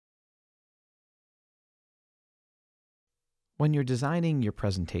When you're designing your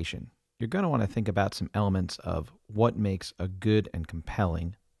presentation, you're going to want to think about some elements of what makes a good and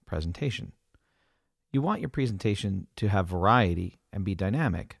compelling presentation. You want your presentation to have variety and be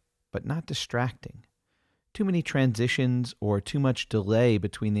dynamic, but not distracting. Too many transitions or too much delay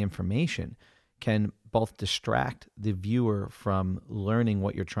between the information can both distract the viewer from learning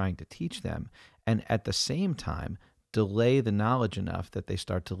what you're trying to teach them, and at the same time, delay the knowledge enough that they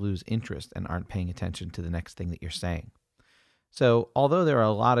start to lose interest and aren't paying attention to the next thing that you're saying. So, although there are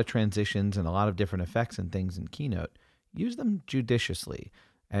a lot of transitions and a lot of different effects and things in Keynote, use them judiciously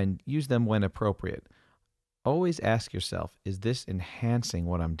and use them when appropriate. Always ask yourself, is this enhancing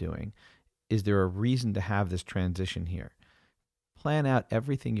what I'm doing? Is there a reason to have this transition here? Plan out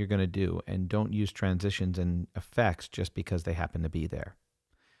everything you're going to do and don't use transitions and effects just because they happen to be there.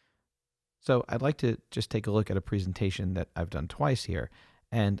 So I'd like to just take a look at a presentation that I've done twice here,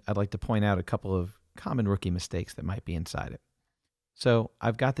 and I'd like to point out a couple of common rookie mistakes that might be inside it. So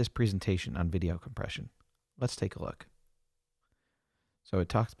I've got this presentation on video compression. Let's take a look. So it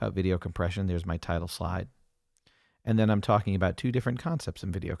talks about video compression. There's my title slide. And then I'm talking about two different concepts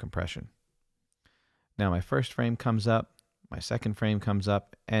in video compression. Now my first frame comes up, my second frame comes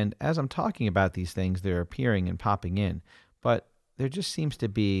up, and as I'm talking about these things, they're appearing and popping in, but there just seems to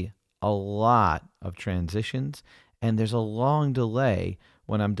be a lot of transitions, and there's a long delay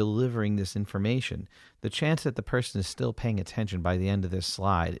when I'm delivering this information. The chance that the person is still paying attention by the end of this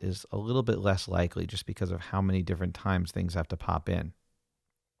slide is a little bit less likely just because of how many different times things have to pop in.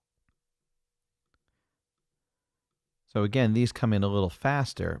 So again, these come in a little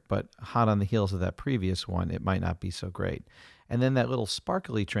faster, but hot on the heels of that previous one, it might not be so great. And then that little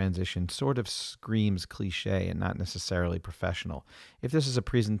sparkly transition sort of screams cliche and not necessarily professional. If this is a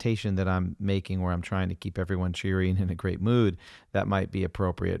presentation that I'm making where I'm trying to keep everyone cheery and in a great mood, that might be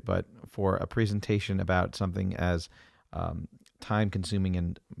appropriate. But for a presentation about something as time-consuming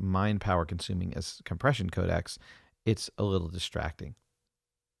and mind power-consuming as compression codecs, it's a little distracting.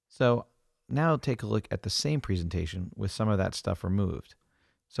 So now take a look at the same presentation with some of that stuff removed.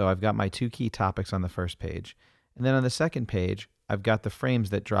 So I've got my two key topics on the first page. And then on the second page, I've got the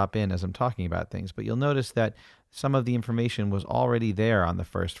frames that drop in as I'm talking about things. But you'll notice that some of the information was already there on the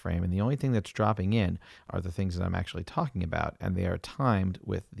first frame. And the only thing that's dropping in are the things that I'm actually talking about. And they are timed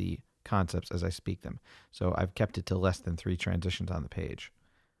with the concepts as I speak them. So I've kept it to less than 3 transitions on the page.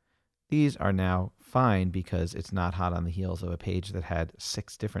 These are now fine because it's not hot on the heels of a page that had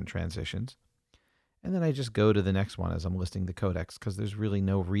 6 different transitions. And then I just go to the next one as I'm listing the codecs because there's really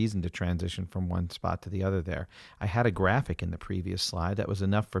no reason to transition from one spot to the other there. I had a graphic in the previous slide that was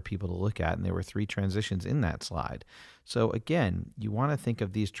enough for people to look at, and there were 3 transitions in that slide. So again, you want to think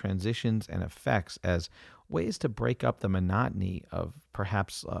of these transitions and effects as ways to break up the monotony of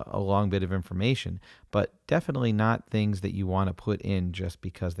perhaps a long bit of information, but definitely not things that you want to put in just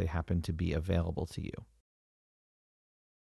because they happen to be available to you.